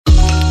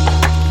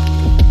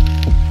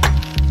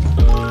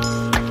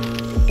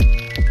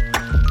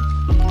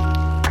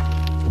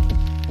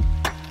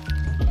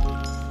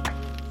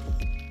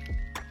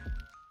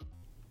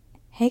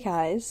Hey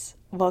guys,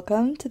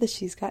 welcome to the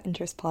She's Got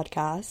Interest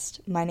podcast.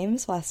 My name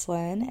is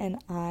Weslyn and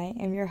I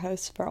am your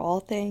host for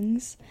all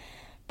things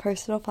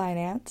personal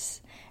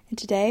finance. And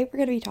today we're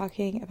going to be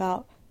talking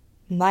about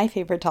my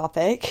favorite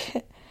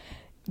topic,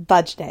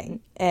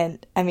 budgeting.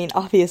 And I mean,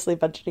 obviously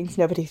budgeting is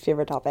nobody's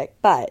favorite topic,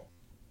 but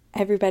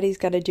everybody's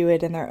got to do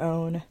it in their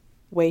own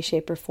way,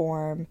 shape, or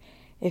form.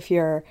 If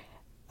you're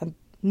a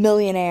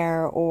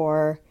millionaire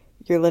or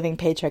you're living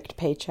paycheck to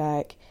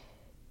paycheck,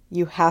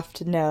 you have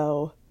to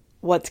know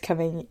what's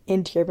coming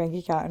into your bank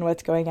account and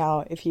what's going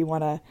out if you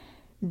want to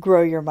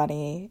grow your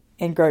money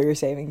and grow your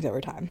savings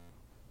over time.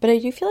 But I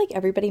do feel like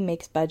everybody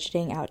makes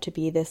budgeting out to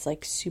be this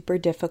like super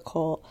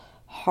difficult,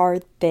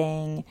 hard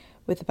thing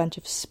with a bunch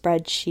of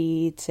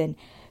spreadsheets and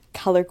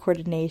color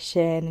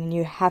coordination, and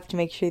you have to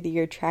make sure that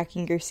you're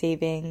tracking your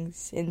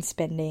savings and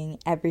spending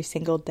every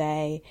single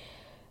day.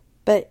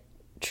 But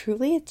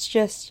truly, it's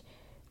just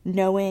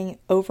knowing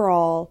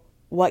overall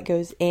what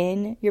goes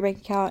in your bank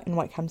account and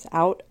what comes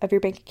out of your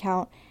bank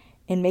account,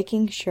 and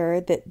making sure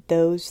that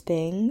those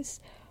things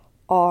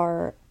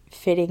are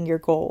fitting your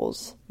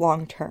goals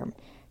long term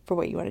for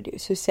what you want to do.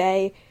 So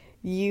say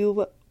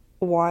you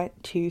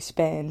want to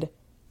spend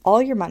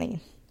all your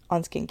money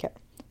on skincare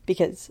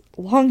because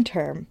long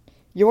term,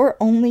 your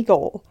only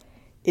goal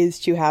is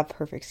to have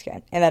perfect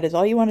skin. And that is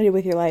all you want to do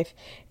with your life,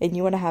 and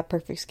you want to have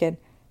perfect skin.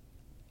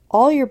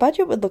 All your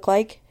budget would look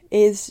like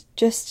is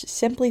just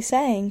simply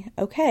saying,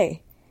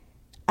 okay,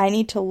 I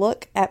need to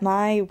look at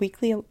my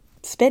weekly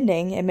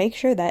spending and make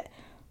sure that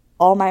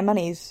all my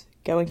money's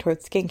going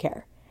towards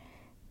skincare.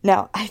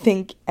 Now, I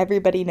think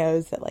everybody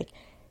knows that, like,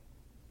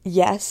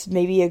 yes,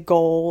 maybe a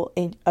goal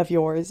of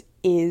yours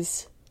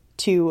is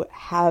to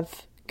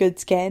have good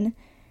skin,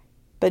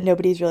 but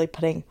nobody's really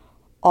putting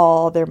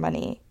all their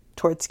money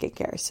towards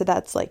skincare. So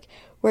that's like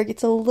where it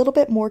gets a little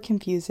bit more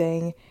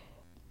confusing,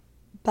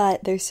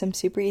 but there's some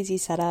super easy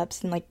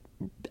setups and like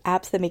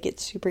apps that make it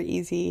super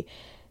easy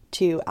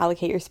to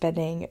allocate your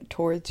spending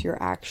towards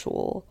your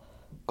actual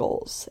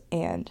goals.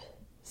 And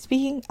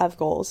speaking of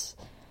goals,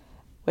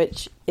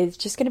 which is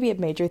just going to be a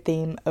major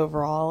theme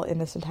overall in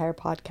this entire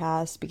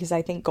podcast, because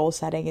I think goal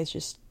setting is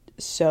just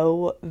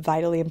so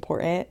vitally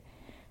important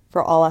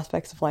for all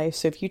aspects of life.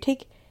 So if you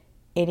take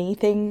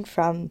anything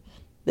from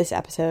this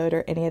episode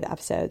or any of the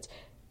episodes,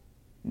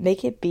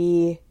 make it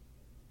be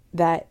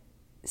that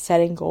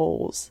setting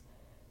goals,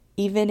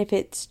 even if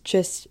it's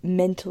just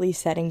mentally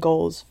setting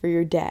goals for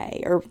your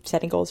day or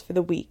setting goals for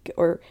the week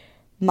or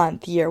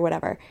month, year,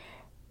 whatever.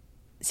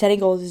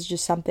 Setting goals is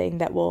just something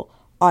that will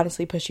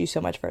honestly push you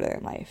so much further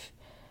in life.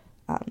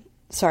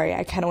 Sorry,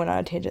 I kind of went on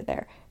a tangent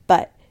there.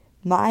 But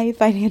my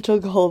financial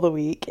goal of the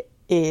week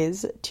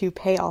is to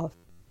pay off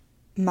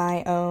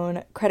my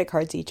own credit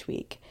cards each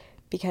week.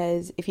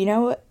 Because if you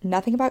know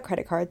nothing about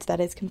credit cards,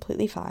 that is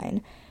completely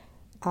fine.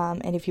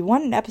 And if you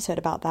want an episode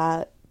about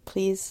that,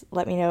 please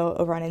let me know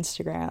over on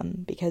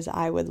Instagram, because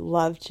I would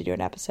love to do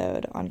an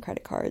episode on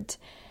credit cards.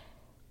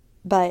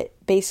 But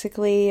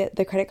basically,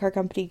 the credit card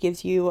company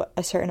gives you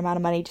a certain amount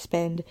of money to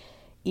spend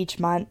each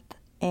month,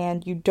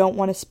 and you don't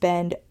want to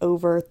spend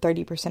over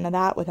 30% of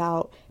that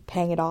without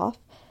paying it off.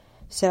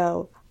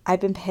 So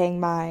I've been paying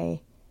my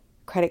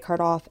credit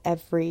card off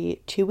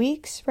every 2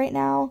 weeks right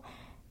now,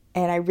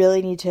 and I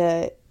really need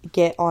to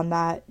get on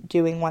that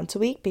doing once a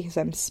week because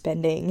I'm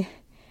spending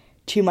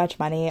too much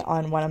money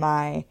on one of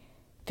my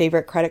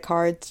favorite credit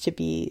cards to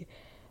be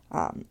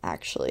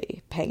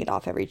actually paying it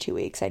off every 2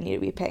 weeks. I need to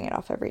be paying it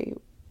off every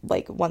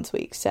once a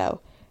week.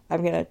 So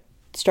I'm going to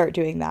start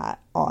doing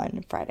that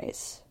on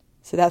Fridays.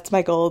 So that's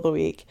my goal of the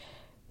week.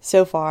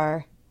 So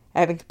far, I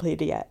haven't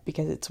completed it yet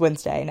because it's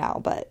Wednesday now,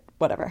 but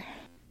whatever.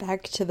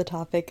 Back to the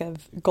topic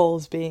of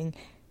goals being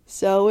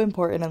so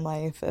important in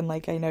life. And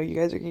I know you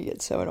guys are going to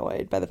get so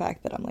annoyed by the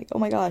fact that I'm like, oh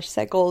my gosh,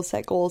 set goals,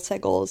 set goals,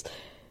 set goals.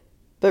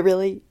 But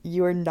really,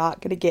 you are not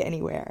going to get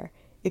anywhere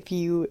if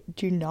you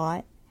do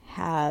not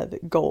have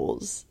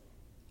goals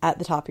at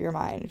the top of your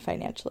mind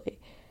financially.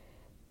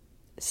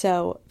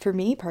 So for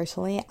me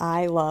personally,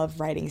 I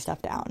love writing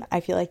stuff down. I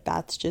feel like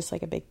that's just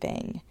a big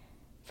thing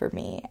for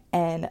me.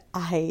 And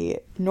I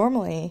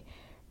normally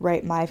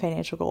write my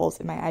financial goals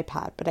in my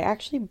iPad, but I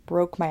actually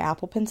broke my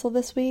Apple Pencil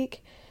this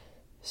week.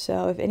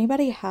 So if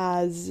anybody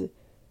has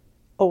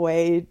a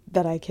way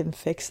that I can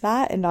fix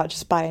that and not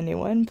just buy a new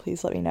one,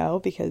 please let me know,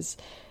 because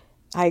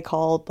I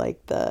called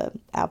the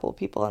Apple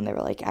people and they were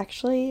like,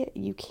 actually,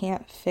 you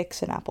can't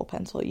fix an Apple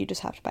Pencil. You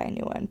just have to buy a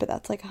new one, but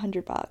that's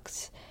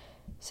 $100.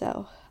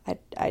 So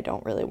I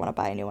don't really want to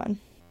buy a new one.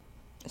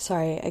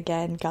 Sorry,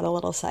 again, got a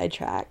little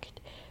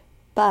sidetracked.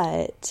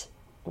 But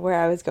where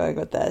I was going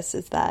with this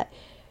is that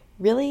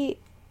really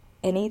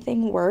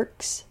anything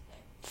works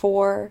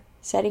for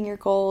setting your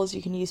goals.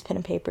 You can use pen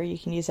and paper, you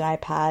can use an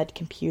iPad,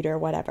 computer,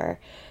 whatever.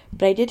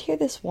 But I did hear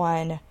this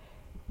one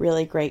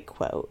really great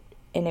quote,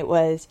 and it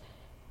was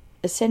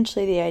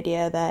essentially the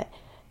idea that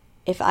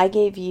if I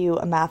gave you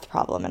a math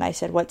problem and I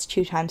said, what's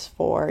 2 times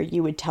 4,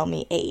 you would tell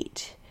me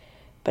 8.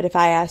 But if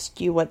I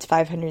asked you what's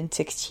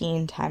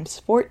 516 times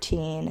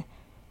 14,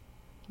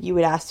 you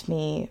would ask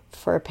me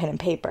for a pen and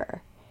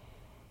paper.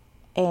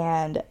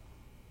 And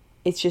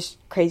it's just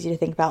crazy to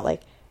think about,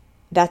 like,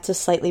 that's a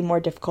slightly more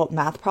difficult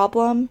math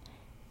problem,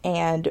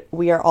 and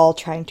we are all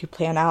trying to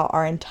plan out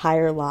our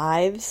entire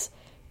lives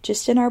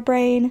just in our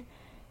brain.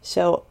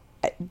 So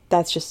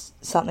that's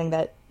just something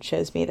that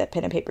shows me that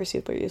pen and paper is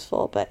super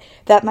useful, but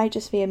that might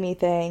just be a me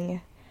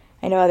thing.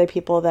 I know other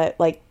people that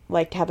like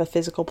to have a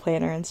physical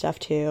planner and stuff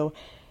too.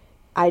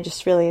 I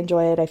just really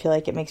enjoy it. I feel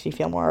like it makes me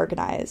feel more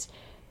organized.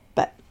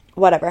 But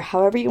whatever,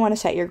 however you want to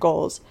set your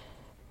goals,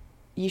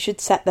 you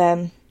should set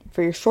them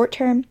for your short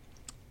term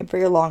and for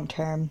your long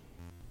term.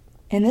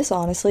 And this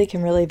honestly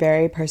can really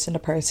vary person to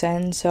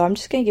person. So I'm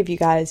just going to give you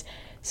guys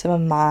some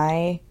of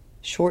my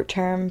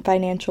short-term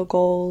financial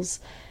goals,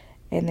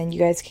 and then you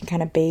guys can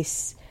kind of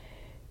base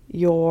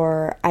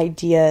your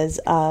ideas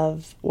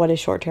of what is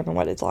short-term and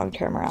what is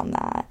long-term around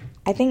that.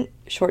 I think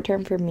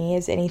short-term for me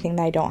is anything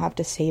that I don't have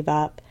to save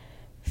up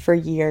for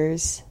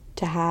years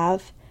to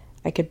have.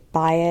 I could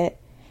buy it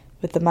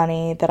with the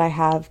money that I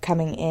have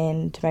coming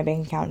in to my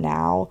bank account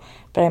now,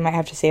 but I might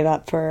have to save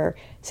up for,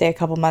 say, a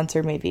couple months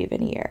or maybe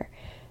even a year.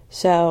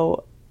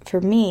 So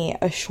for me,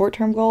 a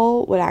short-term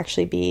goal would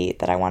actually be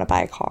that I want to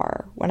buy a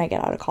car when I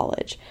get out of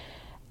college.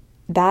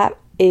 That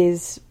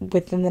is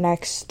within the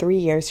next 3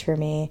 years for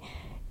me.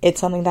 It's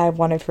something that I've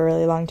wanted for a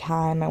really long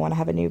time. I want to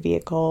have a new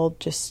vehicle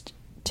just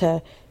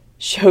to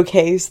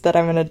showcase that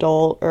I'm an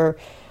adult or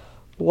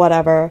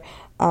whatever.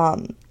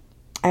 I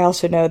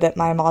also know that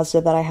my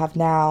Mazda that I have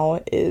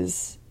now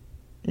is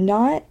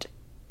not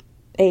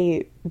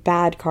a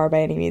bad car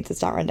by any means.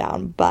 It's not run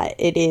down, but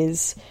it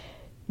is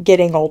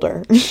getting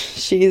older.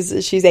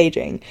 She's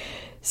aging.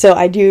 So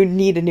I do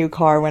need a new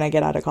car when I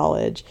get out of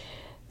college.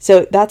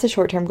 So that's a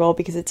short-term goal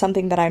because it's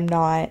something that I'm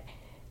not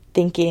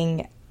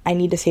thinking I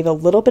need to save a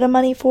little bit of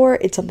money for.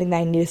 It's something that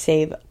I need to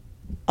save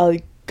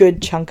a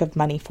good chunk of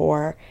money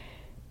for,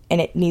 and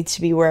it needs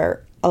to be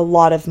where a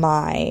lot of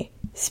my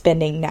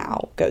spending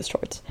now goes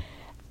towards.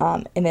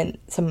 And then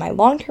some of my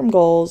long-term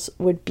goals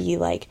would be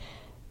like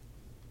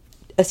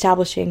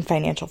establishing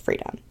financial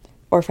freedom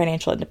or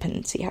financial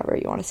independency, however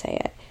you want to say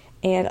it.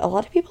 And a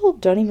lot of people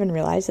don't even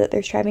realize that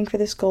they're striving for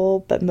this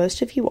goal, but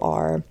most of you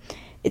are.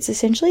 It's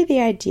essentially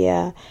the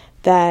idea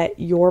that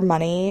your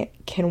money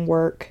can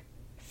work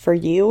for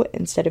you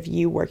instead of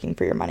you working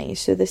for your money.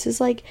 So this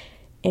is like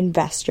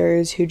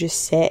investors who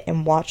just sit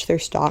and watch their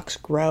stocks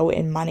grow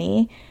in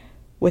money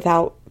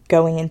without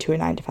going into a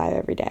 9-to-5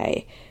 every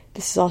day.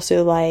 This is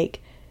also like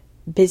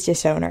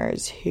business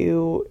owners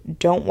who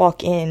don't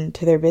walk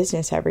into their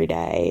business every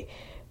day,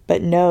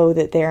 but know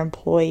that their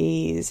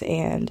employees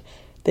and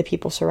the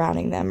people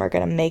surrounding them are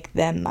going to make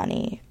them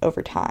money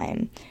over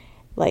time.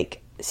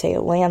 Like, say,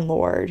 a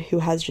landlord who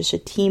has just a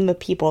team of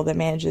people that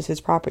manages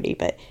his property,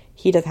 but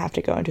he doesn't have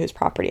to go into his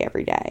property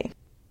every day.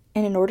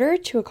 And in order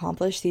to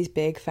accomplish these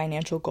big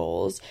financial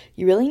goals,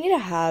 you really need to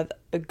have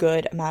a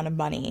good amount of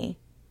money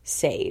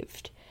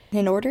saved.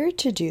 In order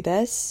to do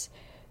this,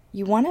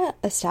 you want to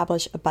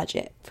establish a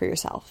budget for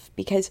yourself,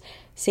 because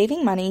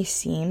saving money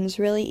seems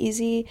really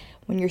easy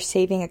when you're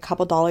saving a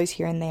couple dollars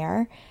here and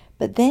there,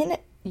 but then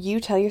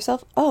you tell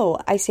yourself, oh,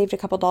 I saved a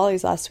couple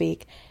dollars last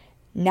week,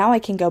 now I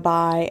can go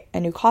buy a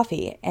new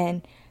coffee,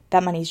 and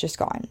that money's just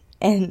gone.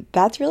 And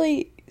that's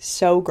really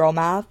so girl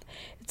math.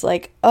 It's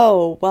like,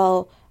 oh,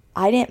 well,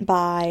 I didn't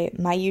buy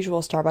my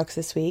usual Starbucks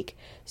this week,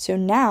 so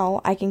now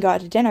I can go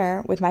out to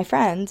dinner with my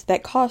friends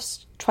that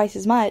cost twice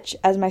as much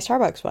as my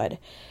Starbucks would.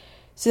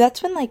 So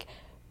that's when, like,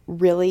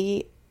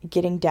 really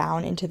getting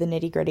down into the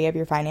nitty-gritty of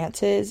your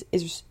finances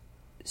is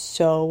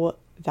so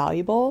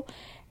valuable.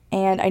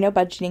 And I know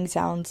budgeting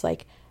sounds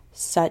like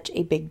such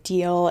a big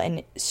deal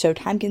and so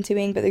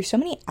time-consuming, but there's so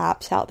many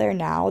apps out there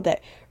now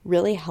that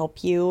really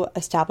help you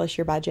establish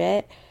your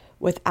budget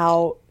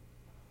without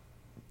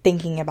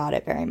thinking about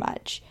it very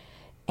much.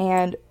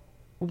 And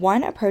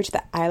one approach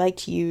that I like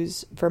to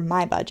use for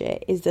my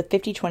budget is the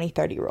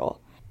 50-20-30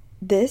 rule.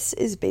 This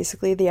is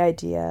basically the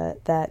idea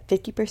that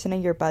 50%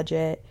 of your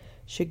budget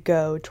should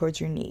go towards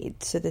your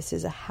needs. So this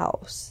is a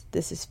house,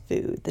 this is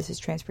food, this is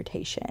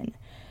transportation.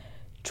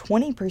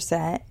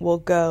 20% will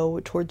go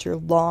towards your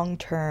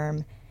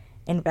long-term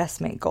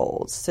investment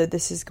goals. So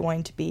this is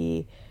going to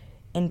be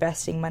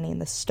investing money in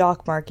the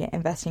stock market,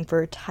 investing for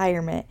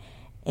retirement,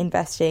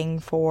 investing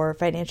for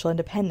financial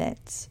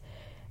independence.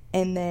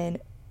 And then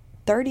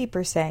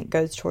 30%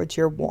 goes towards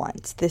your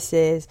wants. This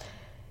is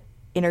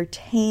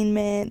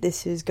entertainment,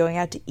 this is going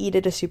out to eat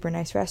at a super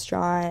nice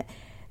restaurant,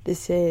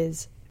 this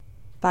is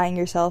buying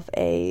yourself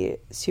a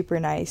super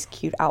nice,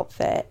 cute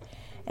outfit.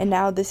 And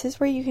now this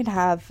is where you can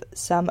have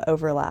some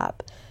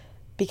overlap,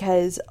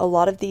 because a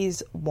lot of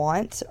these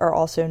wants are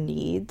also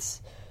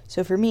needs.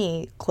 So for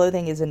me,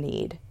 clothing is a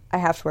need. I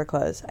have to wear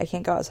clothes. I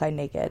can't go outside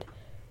naked.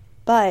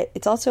 But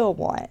it's also a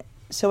want.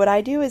 So what I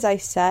do is I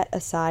set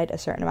aside a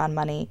certain amount of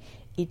money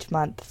each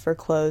month for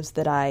clothes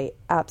that I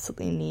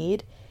absolutely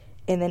need.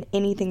 And then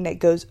anything that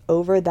goes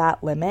over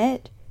that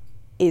limit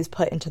is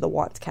put into the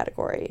wants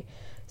category.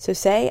 So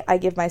say I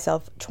give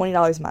myself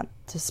 $20 a month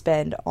to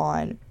spend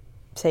on,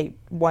 say,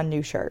 one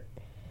new shirt.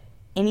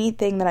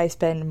 Anything that I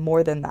spend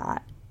more than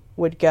that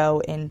would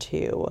go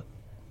into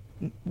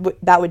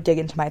that would dig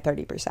into my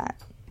 30%.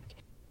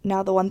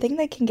 Now, the one thing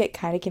that can get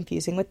kind of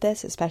confusing with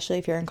this, especially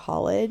if you're in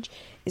college,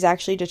 is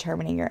actually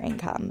determining your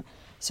income.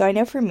 So I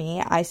know for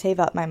me, I save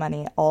up my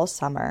money all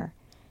summer,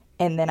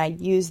 and then I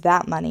use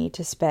that money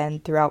to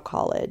spend throughout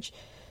college.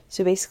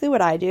 So basically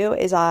what I do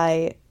is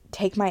I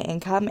take my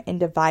income and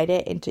divide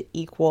it into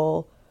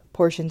equal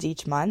portions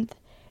each month,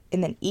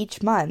 and then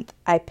each month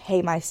I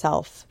pay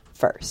myself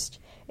first.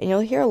 And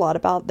you'll hear a lot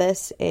about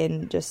this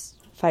in just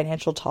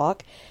financial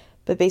talk,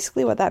 but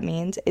basically what that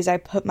means is I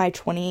put my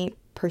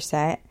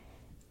 20%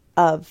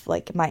 of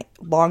like my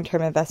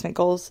long-term investment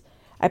goals,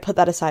 I put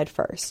that aside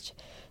first.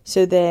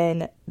 So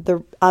then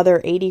the other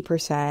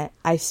 80%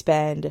 I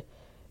spend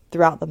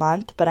throughout the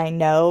month, but I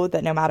know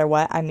that no matter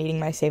what, I'm meeting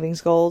my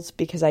savings goals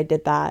because I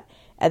did that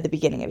at the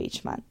beginning of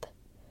each month.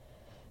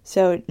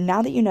 So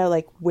now that you know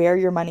like where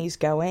your money's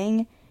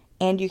going,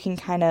 and you can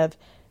kind of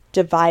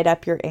divide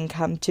up your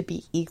income to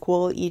be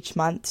equal each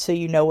month so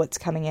you know what's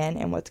coming in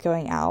and what's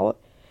going out,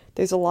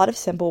 there's a lot of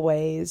simple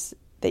ways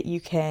that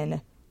you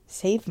can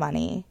save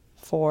money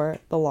for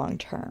the long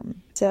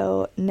term.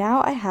 So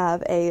now I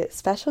have a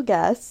special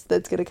guest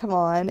that's going to come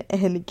on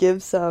and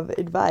give some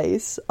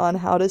advice on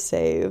how to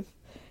save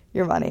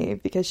your money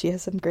because she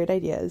has some great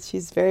ideas.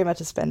 She's very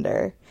much a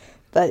spender,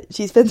 but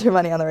she spends her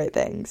money on the right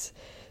things.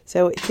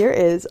 So here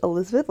is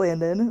Elizabeth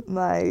Landon,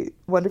 my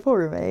wonderful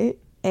roommate,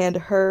 and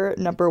her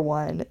number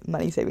one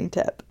money saving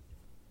tip.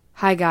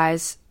 Hi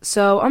guys.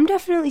 So I'm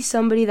definitely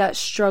somebody that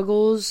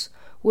struggles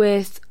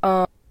with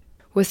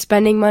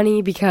spending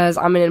money because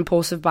I'm an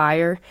impulsive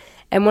buyer.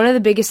 And one of the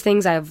biggest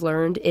things I've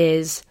learned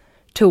is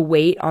to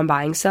wait on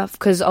buying stuff,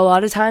 because a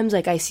lot of times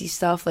like I see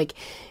stuff like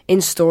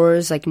in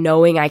stores, like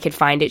knowing I could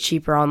find it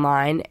cheaper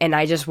online and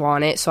I just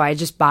want it, so I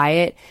just buy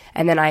it,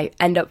 and then I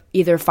end up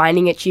either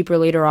finding it cheaper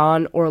later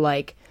on or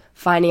like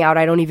finding out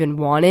I don't even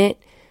want it.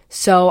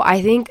 So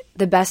I think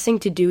the best thing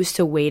to do is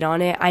to wait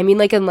on it. I mean,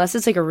 like, unless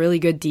it's like a really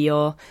good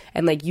deal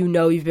and like you've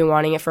been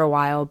wanting it for a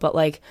while, but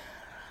like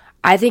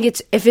I think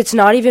if it's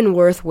not even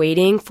worth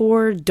waiting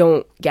for,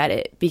 don't get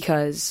it,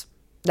 because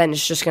then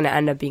it's just going to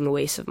end up being a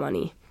waste of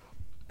money.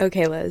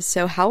 Okay, Liz,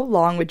 so how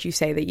long would you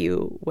say that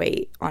you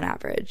wait on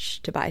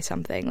average to buy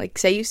something? Like,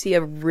 say you see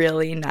a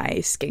really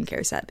nice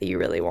skincare set that you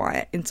really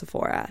want in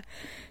Sephora.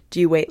 Do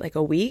you wait like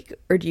a week,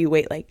 or do you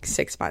wait like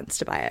 6 months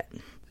to buy it?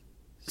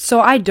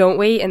 So I don't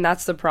wait, and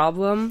that's the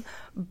problem.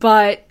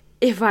 But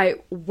if I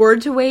were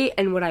to wait,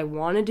 and what I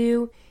want to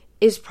do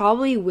is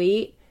probably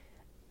wait,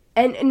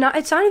 and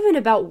it's not even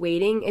about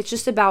waiting, it's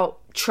just about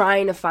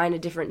trying to find a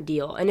different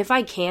deal. And if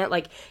I can't,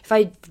 like, if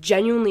I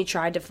genuinely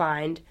tried to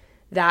find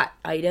that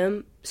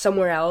item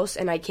somewhere else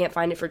and I can't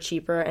find it for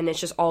cheaper and it's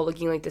just all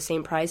looking like the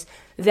same price,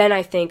 then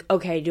I think,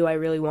 okay, do I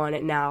really want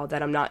it now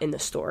that I'm not in the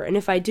store? And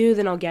if I do,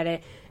 then I'll get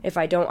it. If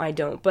I don't, I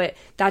don't. But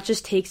that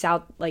just takes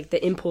out, like, the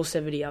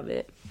impulsivity of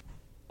it.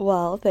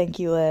 Well, thank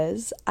you,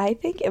 Liz. I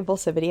think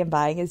impulsivity in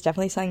buying is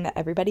definitely something that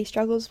everybody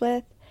struggles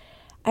with.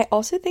 I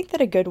also think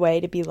that a good way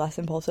to be less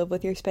impulsive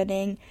with your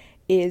spending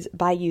is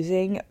by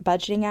using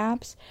budgeting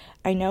apps.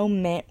 I know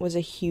Mint was a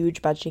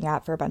huge budgeting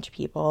app for a bunch of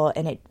people,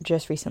 and it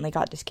just recently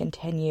got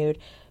discontinued.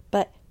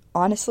 But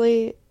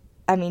honestly,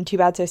 I mean, too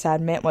bad, so sad,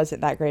 Mint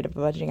wasn't that great of a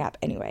budgeting app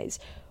anyways.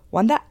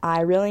 One that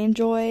I really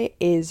enjoy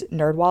is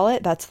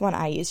NerdWallet. That's the one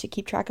I use to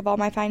keep track of all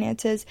my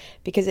finances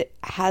because it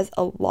has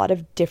a lot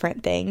of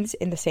different things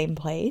in the same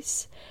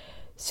place.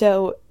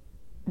 So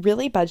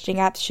really, budgeting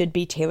apps should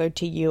be tailored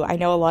to you. I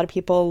know a lot of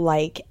people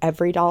like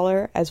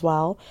EveryDollar as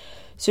well.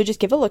 So just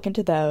give a look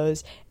into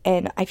those.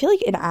 And I feel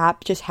like an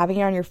app, just having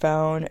it on your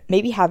phone,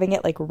 maybe having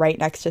it like right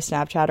next to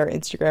Snapchat or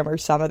Instagram or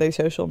some other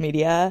social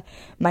media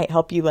might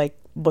help you like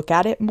look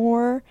at it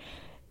more,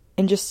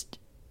 and just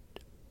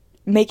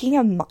making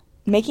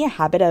a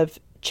habit of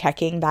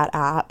checking that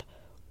app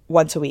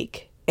once a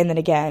week and then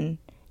again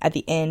at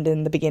the end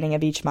and the beginning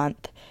of each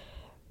month.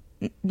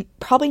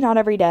 Probably not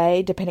every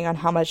day, depending on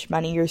how much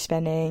money you're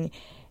spending,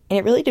 and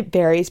it really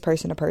varies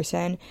person to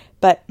person,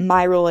 but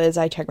my rule is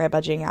I check my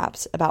budgeting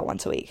apps about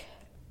once a week.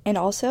 And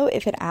also,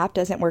 if an app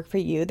doesn't work for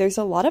you, there's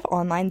a lot of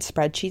online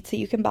spreadsheets that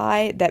you can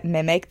buy that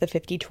mimic the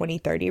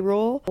 50-20-30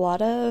 rule. A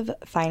lot of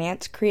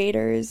finance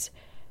creators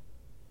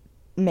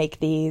make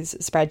these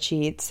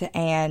spreadsheets,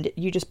 and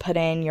you just put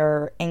in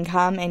your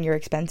income and your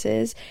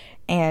expenses,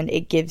 and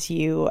it gives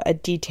you a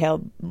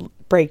detailed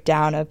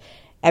breakdown of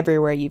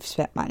everywhere you've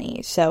spent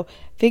money. So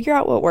figure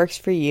out what works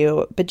for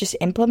you, but just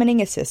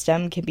implementing a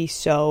system can be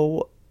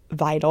so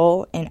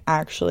vital in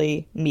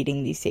actually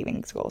meeting these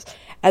savings goals.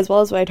 As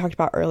well as what I talked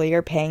about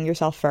earlier, paying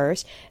yourself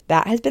first.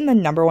 That has been the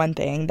number one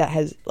thing that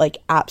has like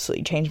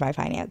absolutely changed my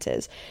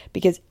finances,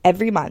 because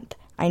every month,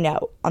 I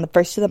know on the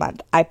first of the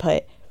month, I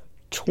put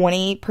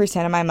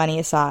 20% of my money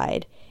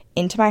aside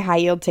into my high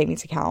yield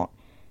savings account.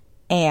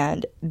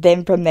 And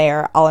then from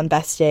there, I'll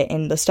invest it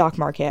in the stock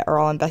market, or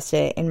I'll invest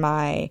it in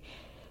my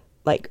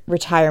like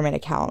retirement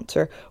accounts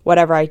or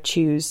whatever I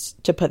choose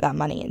to put that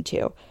money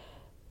into.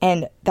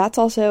 And that's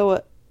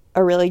also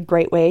a really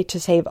great way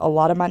to save a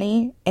lot of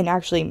money and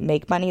actually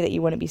make money that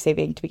you wouldn't be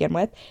saving to begin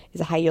with,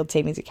 is a high yield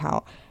savings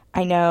account.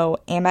 I know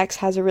Amex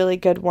has a really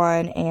good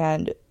one,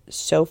 and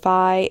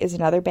SoFi is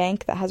another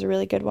bank that has a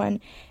really good one.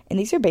 And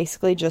these are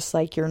basically just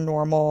like your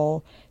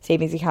normal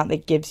savings account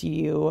that gives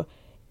you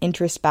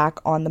interest back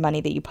on the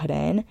money that you put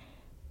in,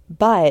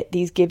 but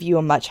these give you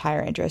a much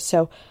higher interest.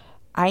 So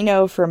I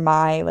know for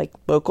my like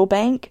local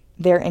bank,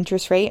 their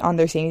interest rate on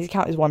their savings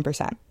account is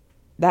 1%.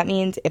 That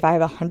means if I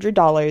have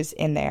 $100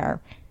 in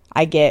there,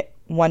 I get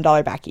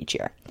 $1 back each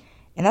year.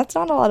 And that's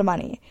not a lot of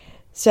money.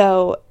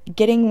 So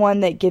getting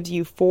one that gives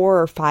you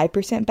 4 or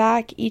 5%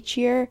 back each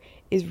year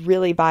is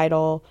really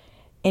vital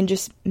in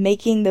just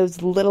making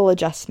those little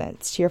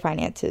adjustments to your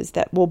finances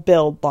that will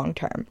build long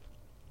term.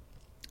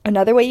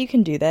 Another way you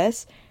can do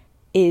this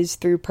is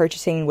through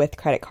purchasing with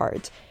credit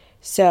cards.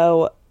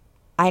 So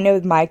I know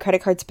my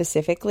credit card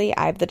specifically,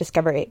 I have the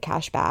Discover It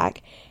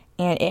Cashback,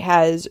 and it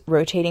has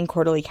rotating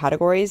quarterly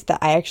categories that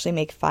I actually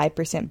make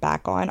 5%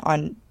 back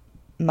on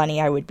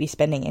money I would be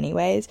spending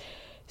anyways.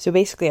 So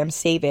basically I'm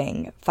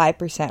saving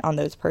 5% on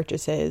those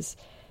purchases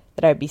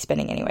that I would be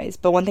spending anyways.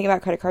 But one thing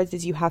about credit cards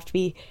is you have to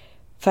be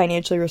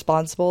financially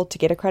responsible to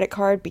get a credit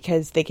card,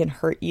 because they can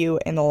hurt you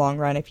in the long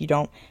run if you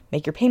don't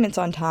make your payments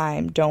on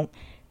time, don't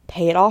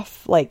pay it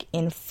off like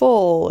in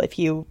full, if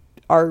you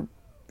are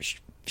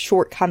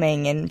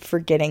shortcoming and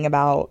forgetting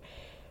about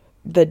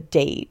the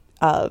date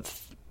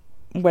of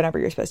whenever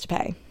you're supposed to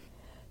pay.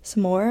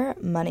 Some more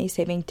money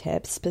saving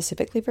tips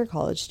specifically for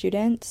college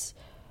students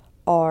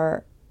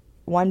are,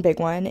 one big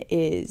one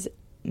is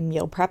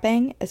meal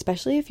prepping,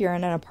 especially if you're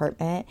in an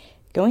apartment.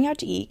 Going out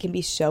to eat can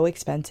be so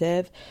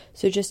expensive.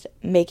 So just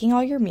making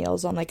all your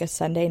meals on like a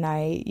Sunday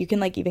night, you can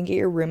like even get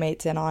your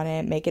roommates in on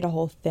it, make it a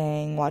whole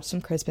thing, watch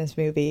some Christmas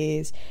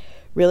movies,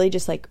 really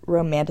just like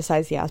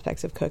romanticize the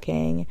aspects of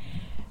cooking.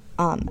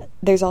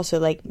 There's also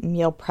like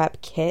meal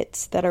prep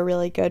kits that are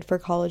really good for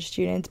college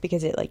students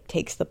because it like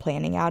takes the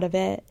planning out of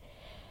it.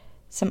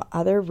 Some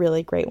other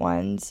really great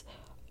ones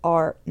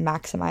are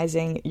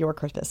maximizing your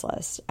Christmas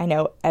list. I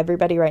know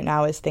everybody right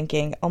now is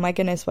thinking, oh my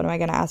goodness, what am I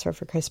going to ask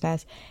for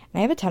Christmas? And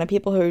I have a ton of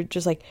people who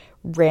just like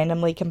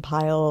randomly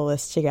compile a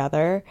list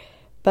together.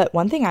 But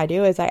one thing I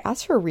do is I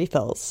ask for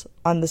refills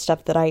on the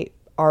stuff that I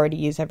already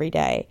use every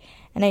day.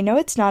 And I know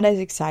it's not as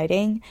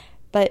exciting,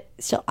 but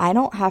still I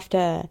don't have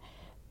to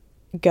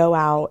go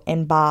out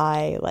and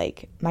buy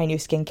like my new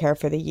skincare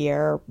for the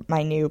year,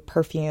 my new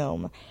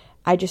perfume.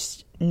 I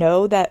just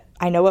know that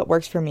I know what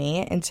works for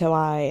me, and so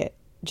I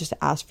just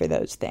ask for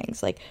those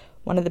things. Like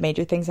one of the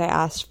major things I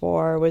asked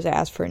for was I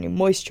asked for a new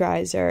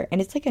moisturizer,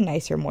 and it's like a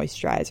nicer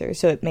moisturizer,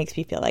 so it makes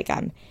me feel like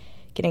I'm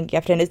getting a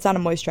gift, and it's not a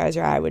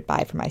moisturizer I would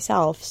buy for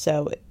myself,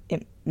 so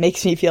it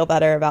makes me feel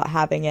better about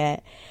having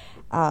it.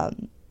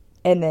 And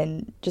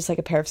then just like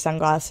a pair of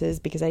sunglasses,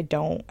 because I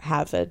don't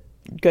have a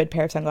good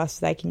pair of sunglasses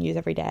that I can use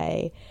every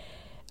day.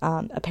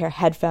 A pair of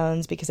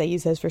headphones, because I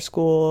use those for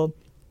school,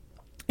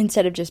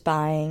 instead of just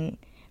buying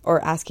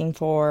or asking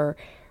for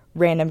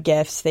random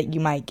gifts that you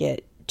might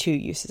get 2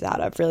 uses out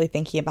of. Really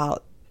thinking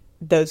about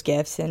those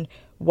gifts and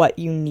what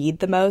you need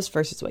the most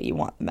versus what you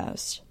want the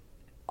most.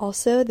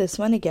 Also, this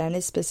one again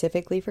is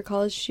specifically for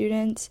college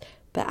students,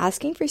 but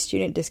asking for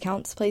student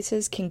discounts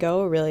places can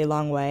go a really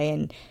long way,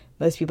 and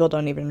most people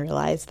don't even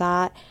realize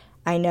that.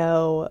 I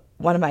know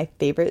one of my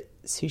favorite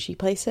sushi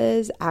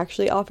places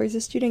actually offers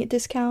a student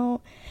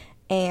discount,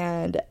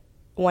 and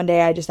one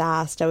day I just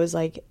asked, I was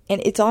like,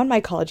 and it's on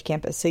my college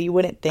campus, so you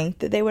wouldn't think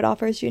that they would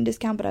offer a student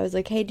discount, but I was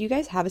like, hey, do you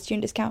guys have a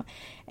student discount?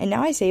 And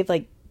now I save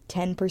like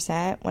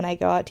 10% when I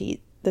go out to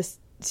eat this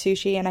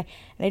sushi, and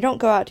I don't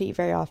go out to eat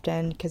very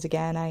often because,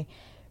 again, I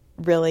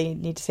really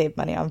need to save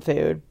money on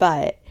food,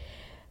 but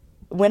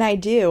when I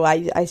do,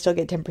 I still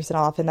get 10%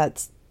 off, and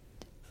that's,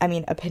 I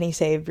mean, a penny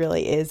saved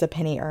really is a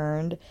penny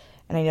earned,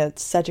 and I know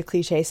it's such a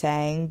cliche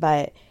saying,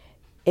 but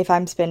if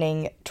I'm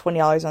spending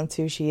 $20 on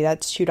sushi,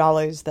 that's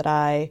 $2 that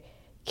I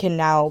can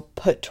now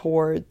put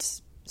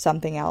towards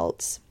something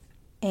else.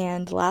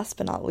 And last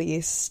but not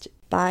least,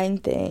 buying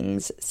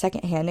things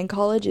secondhand in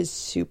college is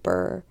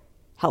super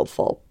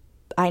helpful.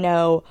 I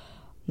know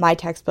my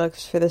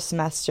textbooks for the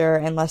semester,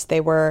 unless they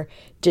were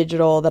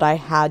digital that I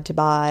had to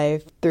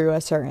buy through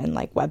a certain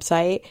like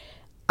website,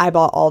 I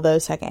bought all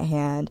those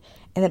secondhand.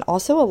 And then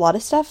also a lot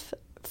of stuff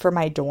for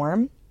my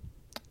dorm,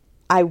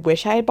 I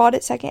wish I had bought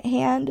it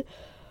secondhand.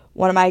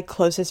 One of my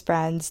closest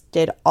friends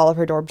did all of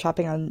her dorm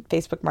shopping on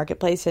Facebook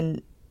Marketplace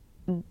and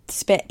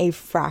spent a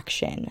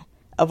fraction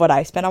of what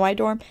I spent on my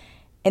dorm.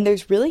 And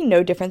there's really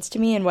no difference to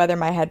me in whether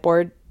my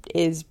headboard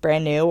is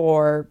brand new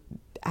or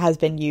has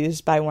been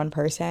used by one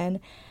person.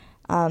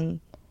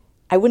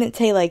 I wouldn't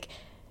say like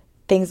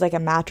things like a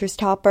mattress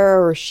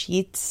topper or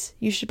sheets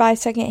you should buy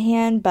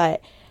secondhand,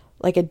 but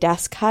like a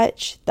desk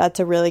hutch, that's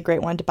a really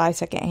great one to buy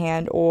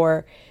secondhand.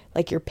 Or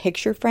like your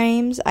picture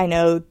frames. I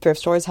know thrift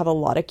stores have a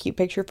lot of cute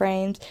picture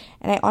frames,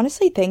 and I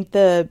honestly think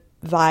the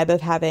vibe of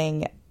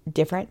having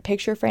different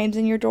picture frames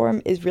in your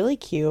dorm is really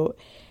cute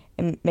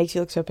and makes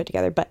you look so put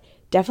together. But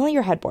definitely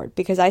your headboard,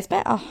 because I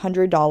spent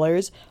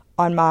 $100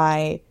 on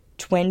my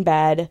twin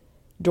bed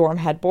dorm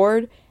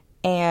headboard,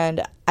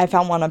 and I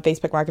found one on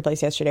Facebook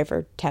Marketplace yesterday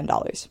for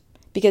 $10.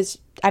 Because,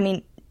 I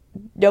mean,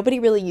 nobody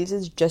really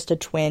uses just a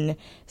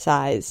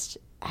twin-sized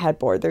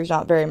headboard. There's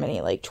not very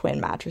many, like, twin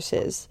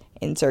mattresses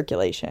in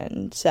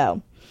circulation.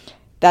 So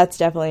that's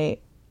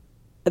definitely,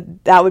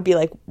 that would be,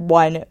 like,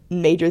 one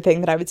major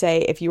thing that I would say.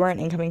 If you are an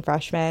incoming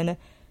freshman,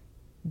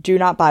 do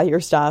not buy your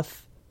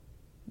stuff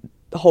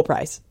the whole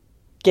price.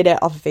 Get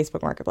it off of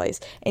Facebook Marketplace.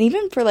 And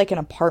even for, like, an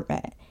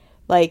apartment,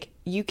 like,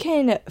 you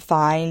can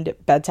find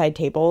bedside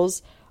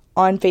tables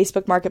on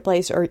Facebook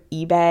Marketplace or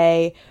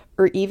eBay,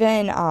 or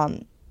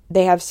even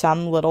they have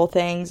some little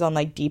things on,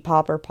 like,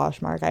 Depop or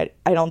Poshmark.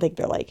 I don't think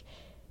they're, like,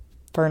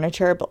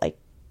 furniture, but, like,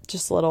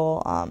 just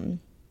little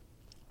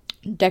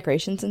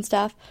decorations and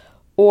stuff,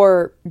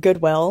 or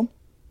Goodwill,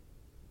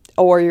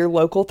 or your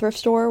local thrift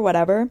store,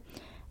 whatever.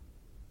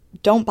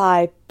 Don't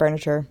buy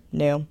furniture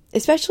new,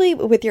 especially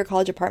with your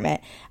college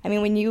apartment. I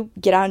mean, when you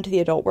get out into the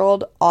adult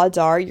world, odds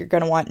are you're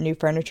going to want new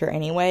furniture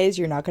anyways.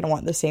 You're not going to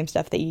want the same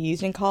stuff that you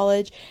used in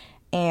college.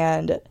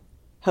 And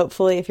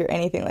hopefully, if you're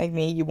anything like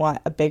me, you want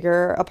a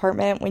bigger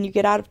apartment when you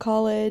get out of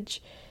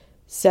college.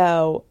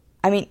 So,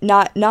 I mean,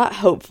 not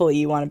hopefully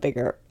you want a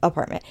bigger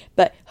apartment,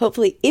 but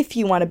hopefully if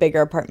you want a bigger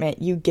apartment,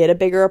 you get a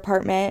bigger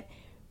apartment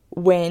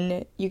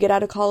when you get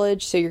out of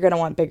college. So you're going to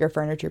want bigger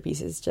furniture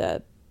pieces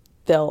to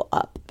fill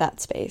up that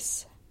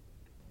space.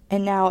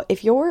 And now,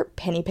 if you're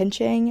penny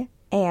pinching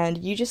and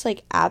you just,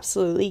 like,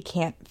 absolutely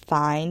can't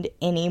find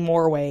any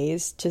more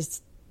ways to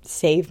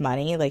save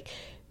money, like,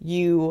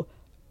 you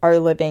are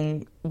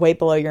living way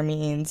below your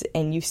means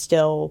and you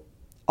still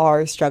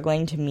are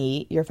struggling to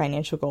meet your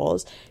financial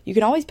goals, you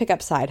can always pick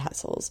up side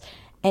hustles.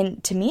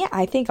 And to me,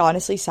 I think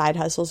honestly side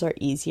hustles are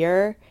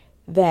easier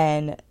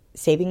than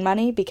saving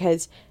money,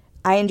 because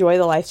I enjoy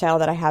the lifestyle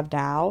that I have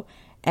now,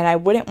 and I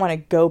wouldn't want to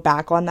go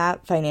back on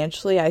that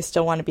financially. I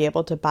still want to be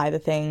able to buy the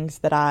things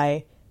that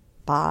I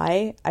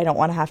buy. I don't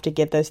want to have to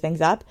give those things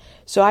up.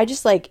 So I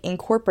just like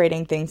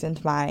incorporating things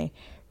into my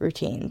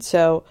routine.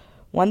 So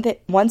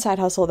one side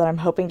hustle that I'm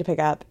hoping to pick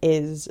up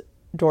is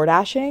door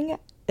dashing,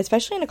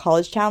 especially in a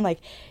college town. Like,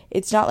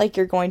 it's not like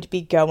you're going to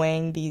be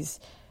going these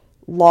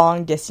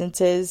long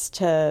distances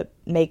to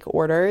make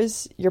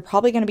orders. You're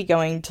probably going to be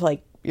going to,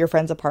 like, your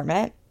friend's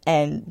apartment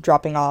and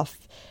dropping off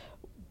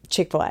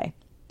Chick-fil-A.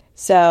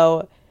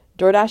 So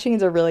door dashing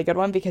is a really good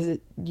one because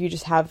you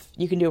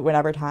can do it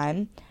whenever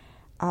time.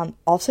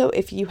 Also,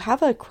 if you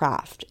have a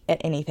craft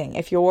at anything,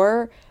 if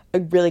you're a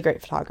really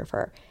great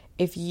photographer,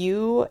 if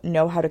you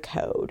know how to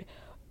code,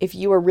 if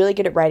you are really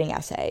good at writing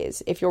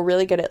essays, if you're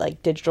really good at,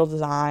 like, digital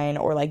design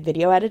or, like,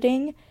 video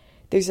editing,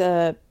 there's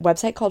a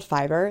website called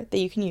Fiverr that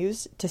you can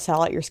use to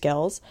sell out your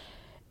skills.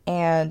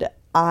 And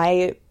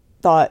I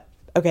thought,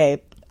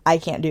 okay, I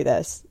can't do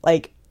this.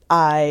 Like,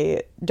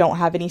 I don't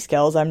have any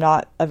skills. I'm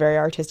not a very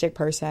artistic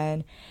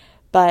person.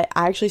 But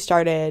I actually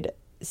started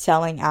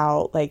selling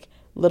out, like,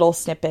 little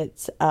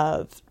snippets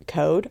of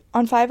code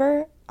on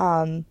Fiverr,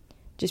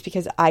 just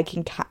because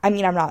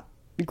I'm not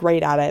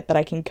great at it, but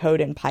I can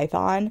code in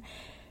Python.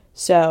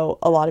 So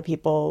a lot of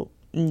people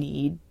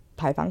need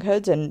Python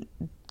codes, and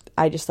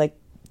I just, like,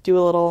 do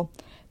a little,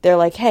 they're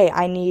like, hey,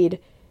 I need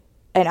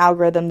an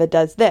algorithm that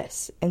does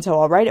this. And so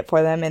I'll write it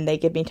for them and they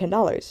give me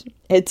 $10.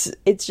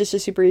 It's just a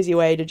super easy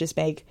way to just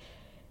make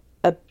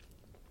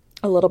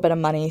a little bit of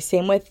money.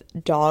 Same with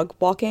dog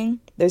walking.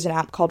 There's an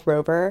app called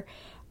Rover.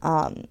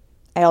 I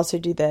also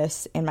do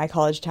this in my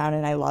college town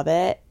and I love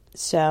it.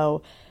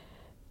 So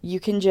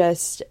you can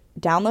just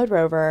download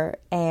Rover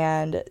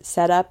and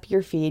set up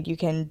your feed. You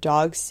can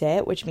dog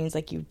sit, which means,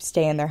 like, you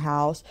stay in their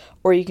house,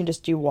 or you can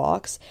just do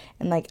walks.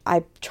 And, like,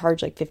 I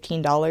charge, like,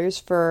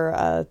 $15 for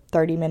a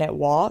 30-minute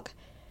walk.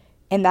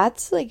 And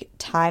that's, like,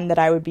 time that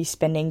I would be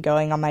spending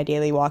going on my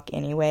daily walk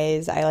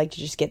anyways. I like to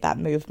just get that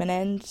movement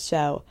in.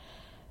 So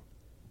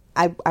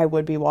I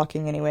would be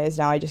walking anyways.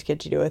 Now I just get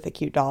to do it with a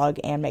cute dog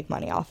and make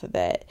money off of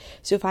it.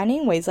 So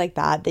finding ways like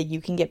that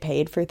you can get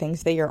paid for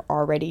things that you're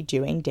already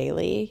doing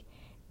daily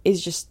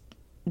is just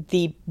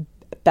the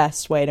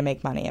best way to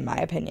make money, in my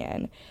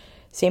opinion.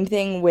 Same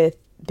thing with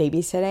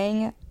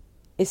babysitting,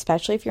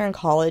 especially if you're in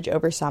college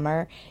over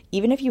summer.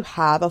 Even if you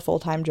have a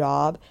full-time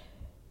job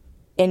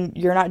and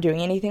you're not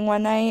doing anything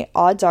one night,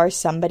 odds are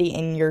somebody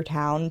in your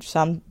town,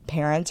 some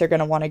parents, are going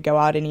to want to go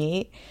out and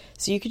eat.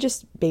 So you could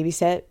just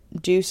babysit,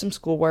 do some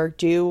schoolwork,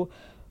 do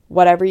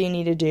whatever you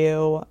need to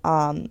do,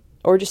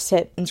 or just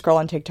sit and scroll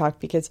on TikTok,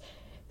 because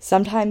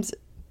sometimes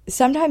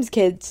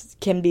kids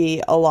can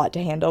be a lot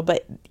to handle,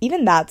 but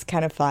even that's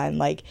kind of fun,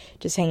 like,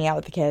 just hanging out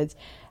with the kids.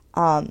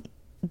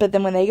 But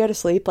then when they go to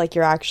sleep, like,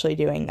 you're actually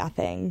doing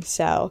nothing.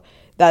 So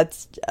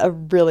that's a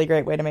really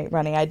great way to make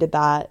money. I did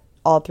that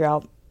all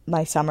throughout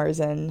my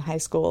summers in high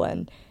school,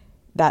 and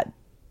that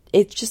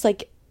it's just,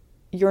 like,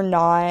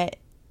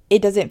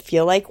 it doesn't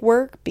feel like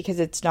work because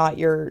it's not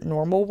your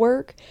normal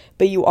work,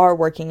 but you are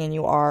working and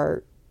you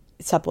are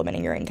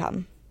supplementing your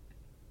income.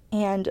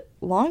 And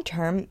long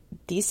term,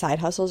 these side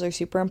hustles are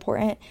super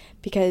important,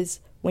 because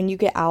when you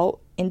get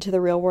out into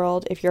the real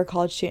world, if you're a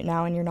college student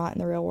now and you're not in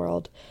the real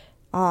world,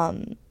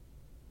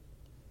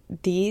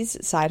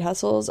 these side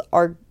hustles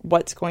are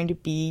what's going to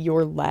be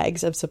your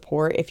legs of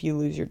support if you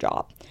lose your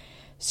job.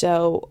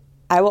 So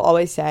I will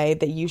always say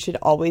that you should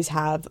always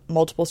have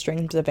multiple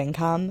streams of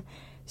income.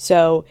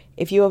 So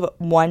if you have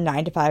one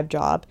 9-to-5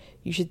 job,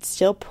 you should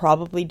still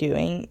probably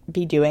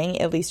be doing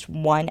at least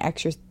one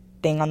extra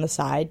thing on the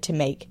side to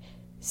make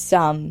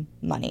some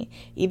money,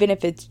 even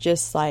if it's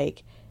just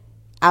like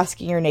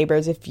asking your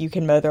neighbors if you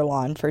can mow their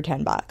lawn for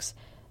 $10.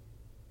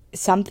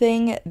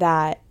 Something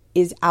that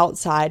is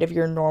outside of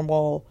your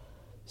normal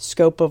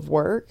scope of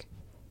work,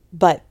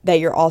 but that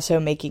you're also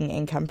making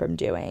income from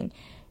doing.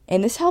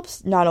 And this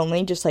helps not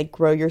only just like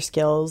grow your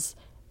skills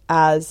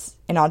as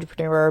an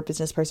entrepreneur or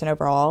business person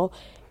overall,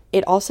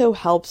 it also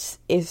helps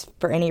if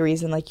for any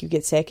reason like you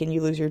get sick and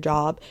you lose your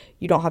job,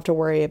 you don't have to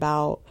worry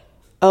about,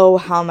 oh,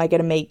 how am I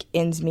going to make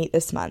ends meet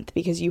this month?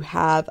 Because you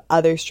have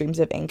other streams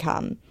of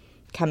income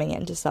coming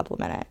in to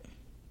supplement it.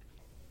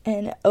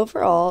 And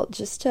overall,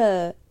 just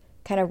to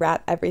kind of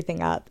wrap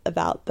everything up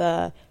about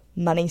the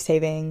money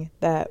saving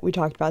that we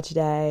talked about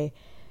today,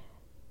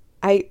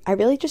 I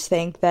really just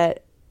think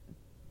that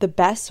the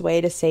best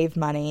way to save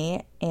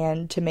money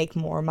and to make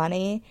more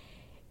money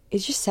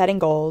is just setting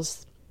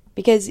goals.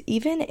 Because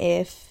even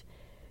if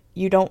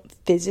you don't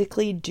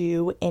physically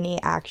do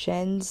any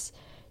actions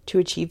to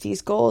achieve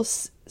these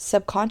goals,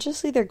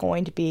 subconsciously they're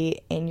going to be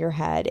in your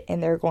head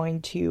and they're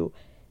going to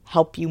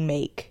help you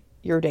make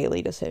your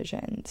daily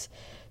decisions.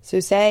 So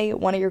say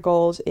one of your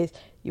goals is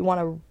you want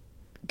to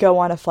go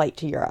on a flight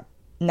to Europe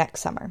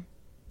next summer.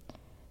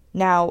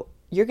 Now,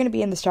 you're going to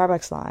be in the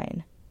Starbucks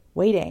line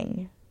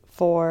waiting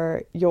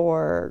for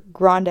your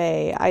grande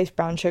iced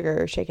brown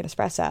sugar shaken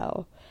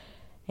espresso.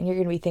 And you're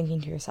going to be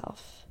thinking to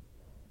yourself,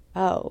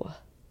 oh,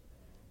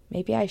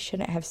 maybe I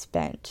shouldn't have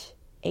spent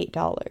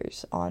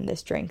 $8 on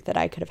this drink that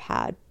I could have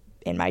had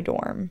in my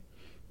dorm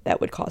that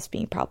would cost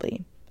me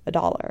probably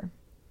 $1.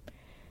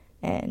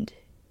 And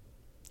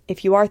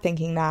if you are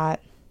thinking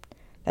that,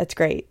 that's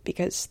great,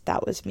 because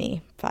that was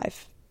me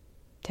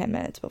 5-10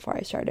 minutes before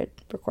I started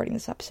recording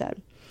this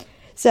episode.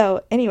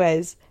 So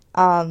anyways,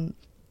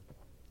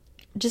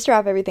 just to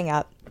wrap everything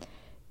up,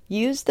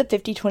 use the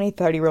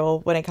 50-20-30 rule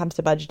when it comes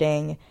to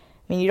budgeting. I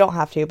mean, you don't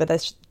have to, but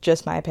that's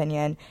just my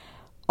opinion.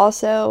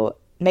 Also,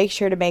 make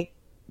sure to make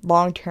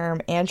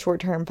long-term and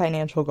short-term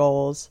financial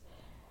goals.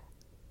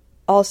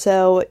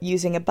 Also,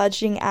 using a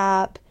budgeting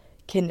app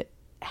can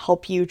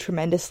help you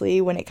tremendously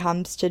when it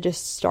comes to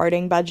just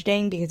starting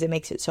budgeting, because it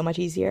makes it so much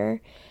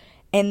easier.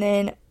 And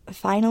then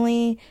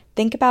finally,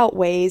 think about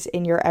ways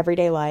in your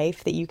everyday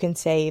life that you can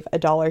save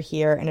 $1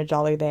 here and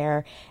 $1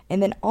 there.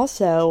 And then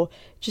also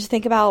just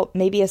think about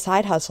maybe a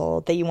side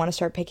hustle that you want to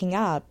start picking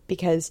up,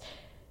 because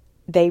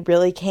they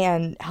really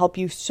can help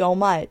you so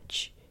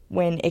much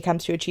when it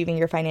comes to achieving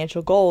your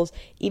financial goals.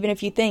 Even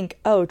if you think,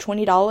 oh,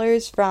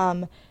 $20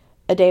 from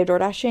a day of door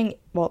dashing,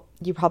 well,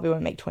 you probably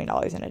wouldn't make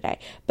 $20 in a day,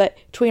 but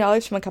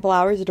 $20 from a couple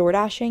hours of door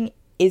dashing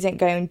isn't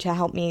going to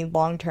help me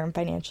long-term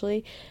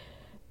financially.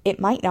 It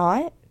might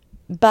not,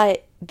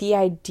 but the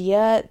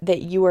idea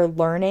that you are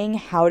learning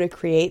how to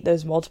create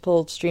those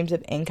multiple streams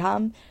of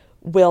income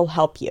will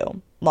help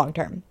you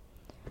long-term.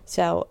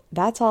 So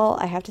that's all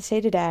I have to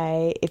say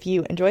today. If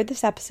you enjoyed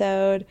this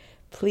episode,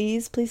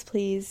 please, please,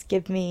 please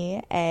give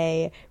me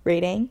a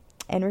rating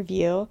and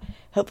review.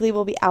 Hopefully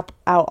we'll be out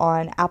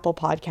on Apple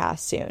Podcasts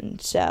soon,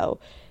 so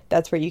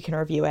that's where you can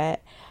review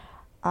it.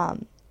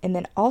 And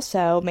then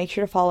also make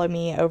sure to follow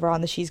me over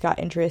on the She's Got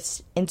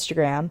Interest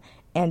Instagram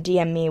and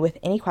DM me with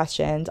any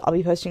questions. I'll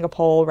be posting a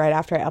poll right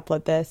after I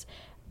upload this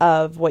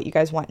of what you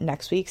guys want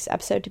next week's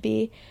episode to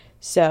be.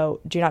 So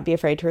do not be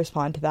afraid to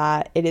respond to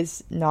that. It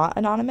is not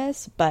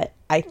anonymous, but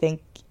I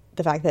think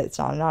the fact that it's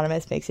not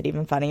anonymous makes it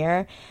even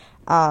funnier.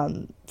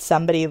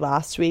 Somebody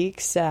last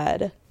week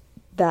said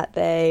that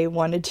they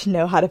wanted to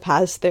know how to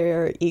pass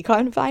their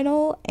econ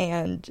final,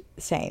 and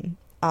same.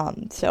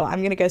 So I'm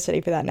going to go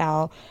study for that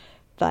now,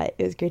 but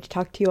it was great to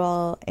talk to you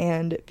all,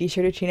 and be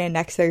sure to tune in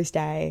next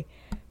Thursday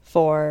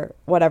for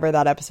whatever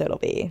that episode will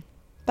be.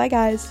 Bye,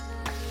 guys.